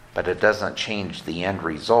 But it doesn't change the end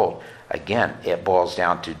result. Again, it boils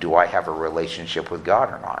down to, do I have a relationship with God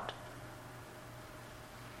or not?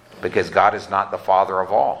 Because God is not the Father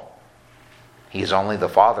of all. He is only the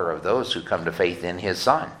Father of those who come to faith in His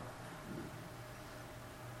Son.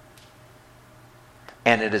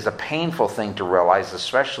 And it is a painful thing to realize,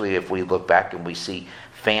 especially if we look back and we see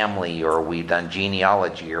family, or we've done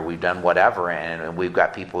genealogy, or we've done whatever, and we've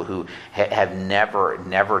got people who have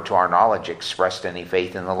never to our knowledge expressed any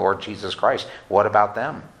faith in the Lord Jesus Christ. What about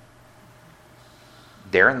them?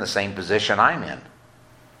 They're in the same position I'm in.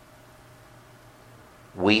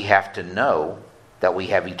 We have to know that we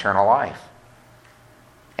have eternal life.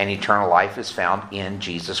 And eternal life is found in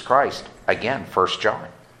Jesus Christ. Again, 1 John.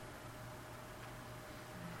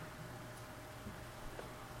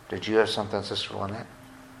 Did you have something, Sister Lynette?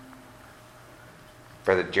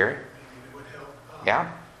 Brother Jerry? Maybe it would help.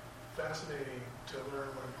 Yeah? Fascinating to learn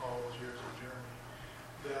when Paul was years of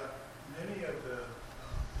journey that many of the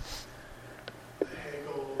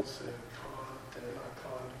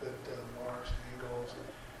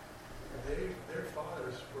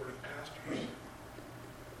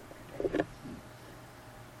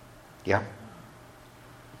Yeah.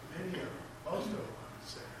 Many of them, most of them, I would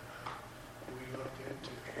say, we looked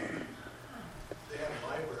into. They had a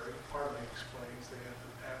library, partly explains they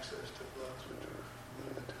had access to books which were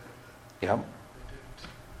limited. Yeah.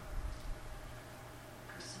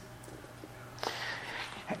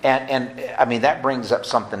 And I mean, that brings up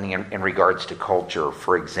something in regards to culture.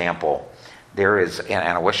 For example, there is, and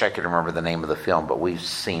I wish I could remember the name of the film, but we've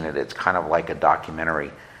seen it. It's kind of like a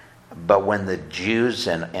documentary. But when the Jews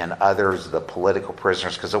and others, the political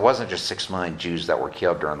prisoners, because it wasn't just 6 million Jews that were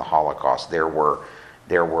killed during the Holocaust. There were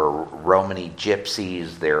Romani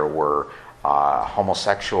gypsies, there were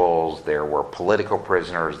homosexuals, there were political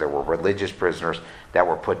prisoners, there were religious prisoners that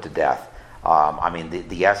were put to death. I mean,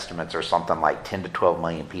 the estimates are something like 10 to 12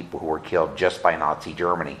 million people who were killed just by Nazi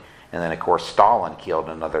Germany. And then, of course, Stalin killed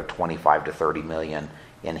another 25 to 30 million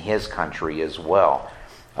in his country as well.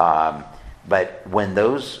 But when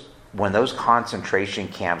those concentration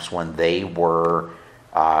camps, when they were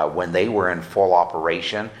in full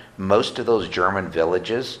operation, most of those German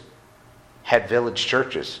villages had village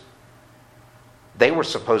churches. They were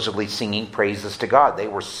supposedly singing praises to God. They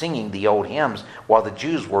were singing the old hymns while the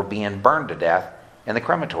Jews were being burned to death in the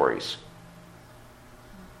crematories.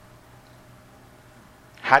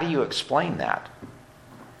 How do you explain that?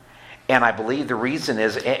 And I believe the reason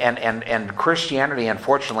is, and Christianity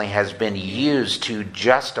unfortunately has been used to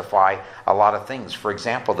justify a lot of things. For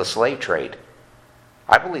example, the slave trade.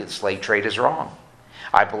 I believe the slave trade is wrong.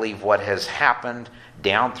 I believe what has happened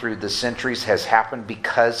down through the centuries has happened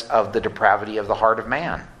because of the depravity of the heart of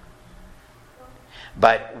man.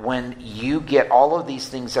 But when you get all of these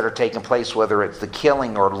things that are taking place, whether it's the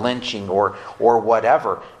killing or lynching or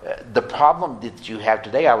whatever, the problem that you have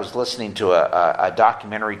today, I was listening to a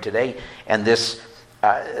documentary today, and this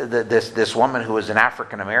woman who was an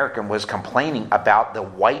African American was complaining about the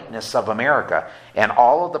whiteness of America and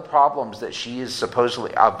all of the problems that she is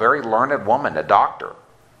supposedly, a very learned woman, a doctor,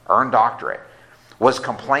 earned doctorate, was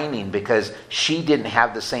complaining because she didn't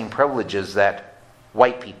have the same privileges that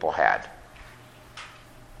white people had.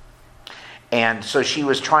 And so she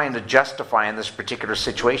was trying to justify in this particular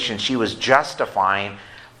situation, she was justifying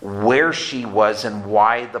where she was and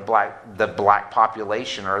why the black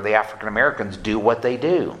population or the African Americans do what they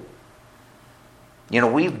do. You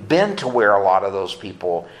know, we've been to where a lot of those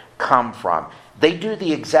people come from. They do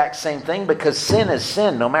the exact same thing because sin is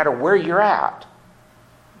sin no matter where you're at.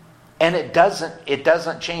 And it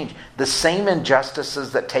doesn't change. The same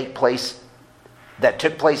injustices that took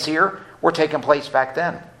place here were taking place back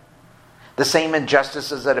then. The same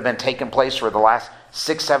injustices that have been taking place for the last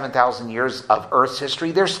 7,000 years of Earth's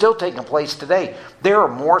history, they're still taking place today. There are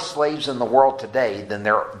more slaves in the world today than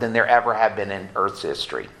there ever have been in Earth's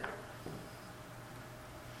history.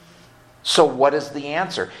 So what is the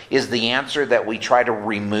answer? Is the answer that we try to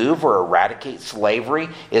remove or eradicate slavery?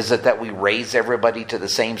 Is it that we raise everybody to the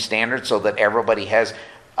same standard so that everybody has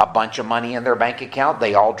a bunch of money in their bank account?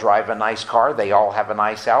 They all drive a nice car. They all have a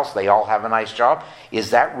nice house. They all have a nice job.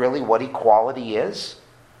 Is that really what equality is?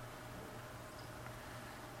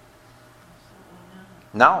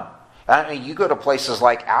 No. I mean, you go to places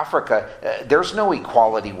like Africa, there's no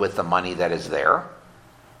equality with the money that is there.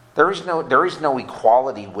 There is no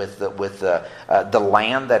equality with the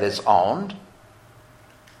land that is owned.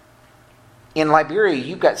 In Liberia,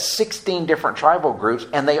 you've got 16 different tribal groups,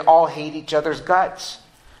 and they all hate each other's guts.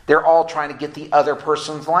 They're all trying to get the other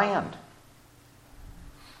person's land.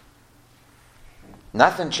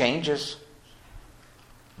 Nothing changes.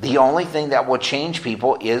 The only thing that will change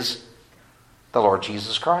people is the Lord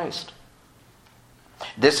Jesus Christ.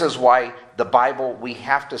 This is why the Bible, we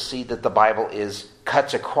have to see that the Bible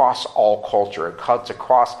cuts across all culture. It cuts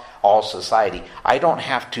across all society. I don't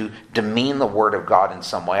have to demean the Word of God in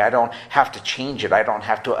some way. I don't have to change it. I don't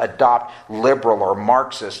have to adopt liberal or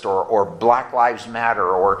Marxist or Black Lives Matter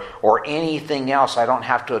or anything else. I don't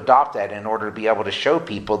have to adopt that in order to be able to show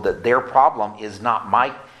people that their problem is not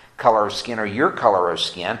my color of skin or your color of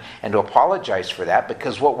skin, and to apologize for that,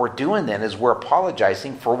 because what we're doing then is we're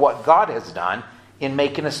apologizing for what God has done in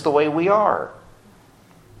making us the way we are.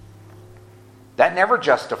 That never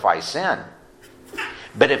justifies sin.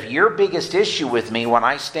 But if your biggest issue with me when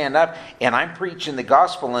I stand up and I'm preaching the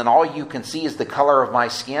gospel and all you can see is the color of my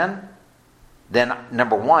skin, then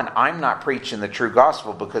number one, I'm not preaching the true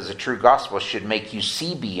gospel, because the true gospel should make you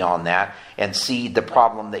see beyond that and see the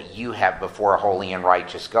problem that you have before a holy and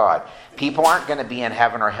righteous God. People aren't going to be in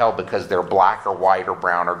heaven or hell because they're black or white or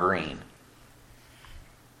brown or green.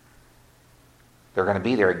 They're going to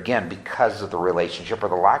be there again because of the relationship or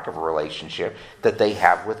the lack of a relationship that they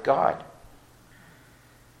have with God.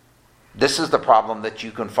 This is the problem that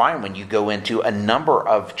you can find when you go into a number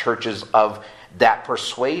of churches of that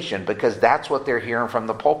persuasion, because that's what they're hearing from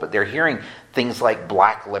the pulpit. They're hearing things like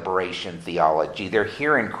black liberation theology. They're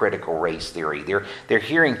hearing critical race theory. They're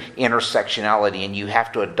hearing intersectionality, and you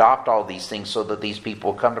have to adopt all these things so that these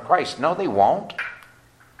people come to Christ. No, they won't.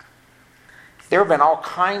 There have been all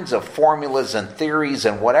kinds of formulas and theories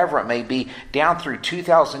and whatever it may be down through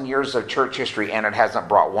 2,000 years of church history, and it hasn't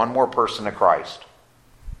brought one more person to Christ.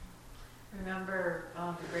 Remember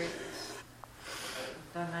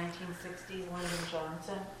the 1960s, Lyndon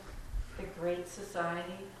Johnson, the Great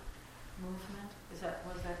Society movement? Was that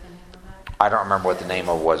the name of that? I don't remember what the name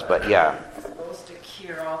of it was, but yeah. It's supposed to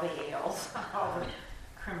cure all the ails, all the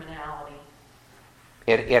criminality.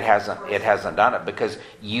 It hasn't done it, because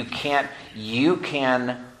you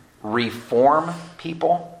can reform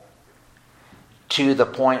people to the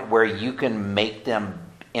point where you can make them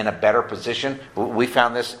in a better position. We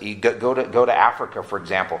found this. You go to Africa, for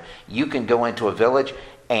example. You can go into a village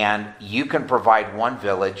and you can provide one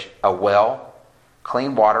village a well,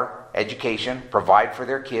 clean water, education, provide for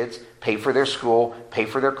their kids, pay for their school, pay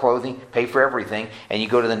for their clothing, pay for everything. And you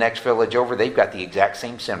go to the next village over, they've got the exact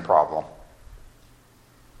same sin problem.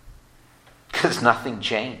 Because nothing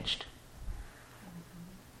changed.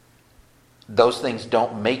 Those things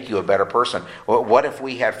don't make you a better person. What if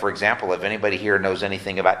we had, for example, if anybody here knows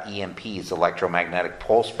anything about EMPs, electromagnetic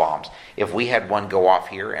pulse bombs, if we had one go off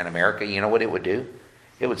here in America, you know what it would do?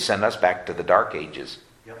 It would send us back to the Dark Ages.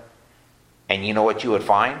 Yep. And you know what you would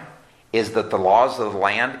find? Is that the laws of the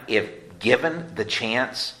land, if given the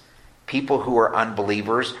chance, people who are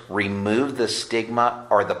unbelievers remove the stigma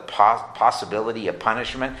or the possibility of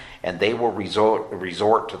punishment, and they will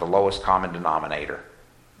resort to the lowest common denominator.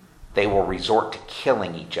 They will resort to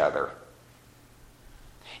killing each other.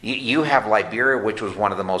 You have Liberia, which was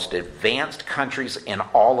one of the most advanced countries in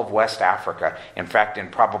all of West Africa. In fact, in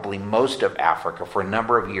probably most of Africa for a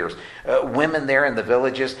number of years. Women there in the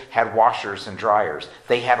villages had washers and dryers.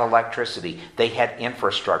 They had electricity. They had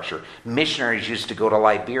infrastructure. Missionaries used to go to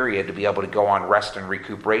Liberia to be able to go on rest and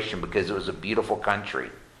recuperation because it was a beautiful country.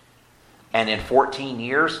 And in 14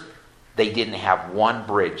 years, they didn't have one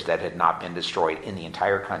bridge that had not been destroyed in the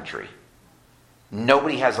entire country.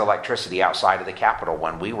 Nobody has electricity outside of the capital.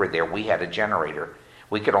 When we were there, we had a generator.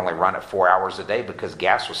 We could only run it 4 hours a day because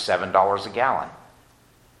gas was $7 a gallon.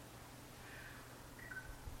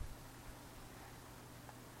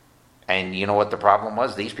 And you know what the problem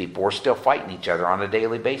was? These people were still fighting each other on a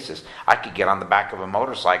daily basis. I could get on the back of a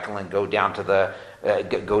motorcycle and go down to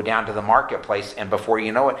the marketplace, and before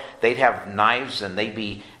you know it, they'd have knives, and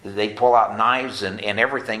they'd pull out knives and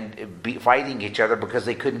everything, be fighting each other because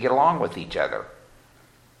they couldn't get along with each other.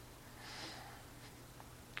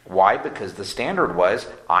 Why? Because the standard was,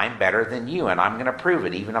 I'm better than you, and I'm going to prove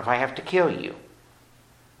it, even if I have to kill you.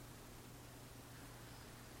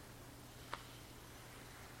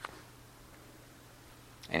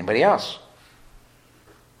 Anybody else?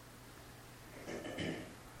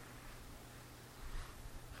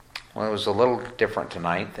 Well, it was a little different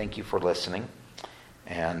tonight. Thank you for listening,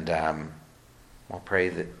 and we pray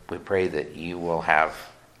that you will have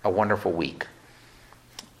a wonderful week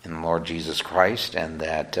in the Lord Jesus Christ, and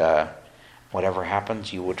that whatever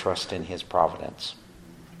happens, you will trust in His providence,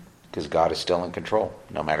 because God is still in control,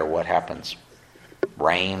 no matter what happens,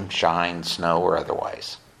 rain, shine, snow, or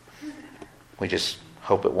otherwise. We just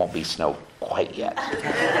hope it won't be snow quite yet. It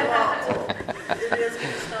is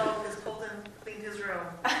going to snow because Colton cleaned his room.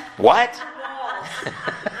 What?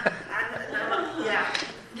 Yeah.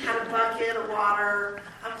 Had a bucket of water.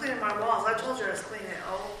 I'm cleaning my walls. I told you I was cleaning it.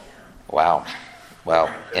 Oh, yeah. Wow.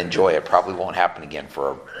 Well, enjoy it. Probably won't happen again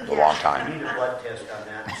for a long I time. need a blood test on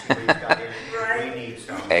that and see what he's got in it. Right. We need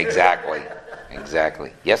some.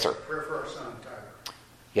 Exactly. Yes, sir. Prayer for our son, Tyler.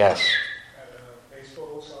 Yes. Had a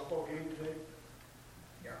baseball, softball game today.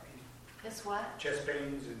 Yeah, Guess what? chest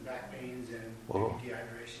pains and back pains and Whoa.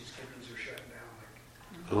 dehydration. His kidneys are shutting down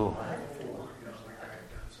like Ooh. before, like I had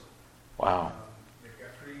done. So Wow. they've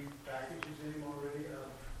got 3 packages in him already of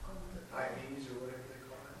IVs or whatever they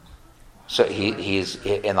call it. So he's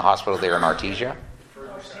in the hospital there in Artesia?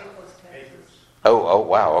 Further south, Acres. Oh,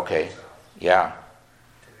 wow. Okay. Yeah.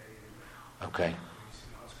 Today, Okay. he's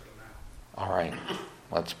in the hospital now. All right.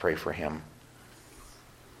 Let's pray for him.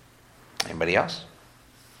 Anybody else?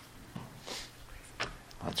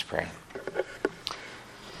 Let's pray.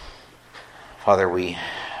 Father, we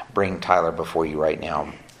bring Tyler before you right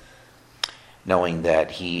now, knowing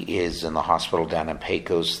that he is in the hospital down in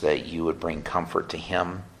Pecos, that you would bring comfort to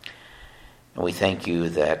him. And we thank you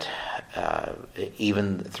that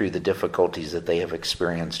even through the difficulties that they have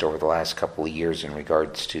experienced over the last couple of years in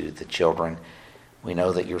regards to the children, we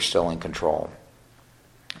know that you're still in control.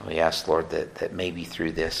 We ask, Lord, that maybe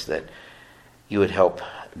through this that you would help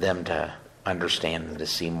them to understand and to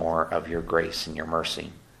see more of your grace and your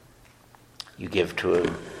mercy. You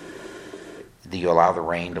allow the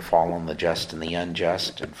rain to fall on the just and the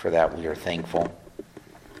unjust, and for that we are thankful.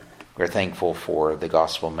 We're thankful for the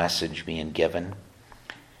gospel message being given.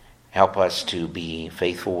 Help us to be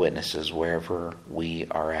faithful witnesses wherever we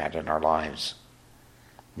are at in our lives,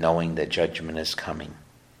 knowing that judgment is coming,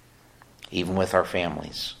 even with our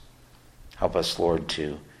families. Help us, Lord,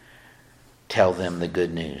 to tell them the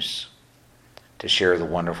good news, to share the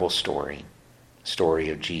wonderful story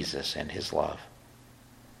of Jesus and his love.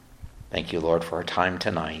 Thank you, Lord, for our time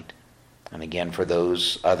tonight. And again, for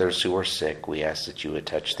those others who are sick, we ask that you would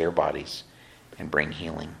touch their bodies and bring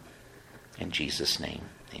healing. In Jesus' name,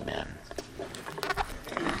 amen.